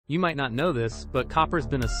You might not know this, but copper's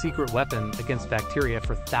been a secret weapon against bacteria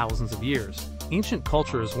for thousands of years. Ancient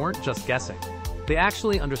cultures weren't just guessing. They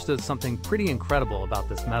actually understood something pretty incredible about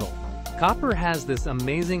this metal. Copper has this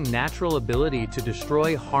amazing natural ability to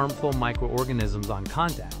destroy harmful microorganisms on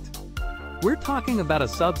contact. We're talking about a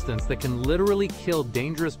substance that can literally kill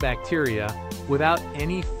dangerous bacteria without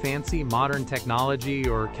any fancy modern technology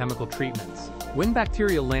or chemical treatments. When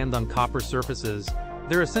bacteria land on copper surfaces,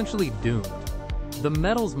 they're essentially doomed. The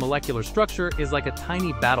metal's molecular structure is like a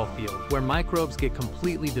tiny battlefield where microbes get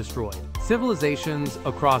completely destroyed. Civilizations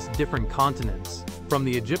across different continents, from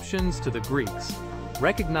the Egyptians to the Greeks,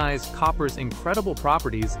 recognized copper's incredible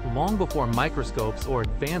properties long before microscopes or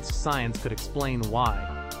advanced science could explain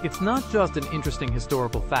why. It's not just an interesting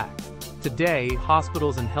historical fact. Today,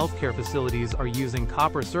 hospitals and healthcare facilities are using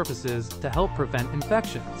copper surfaces to help prevent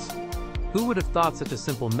infections. Who would have thought such a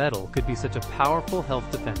simple metal could be such a powerful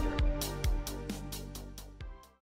health defender?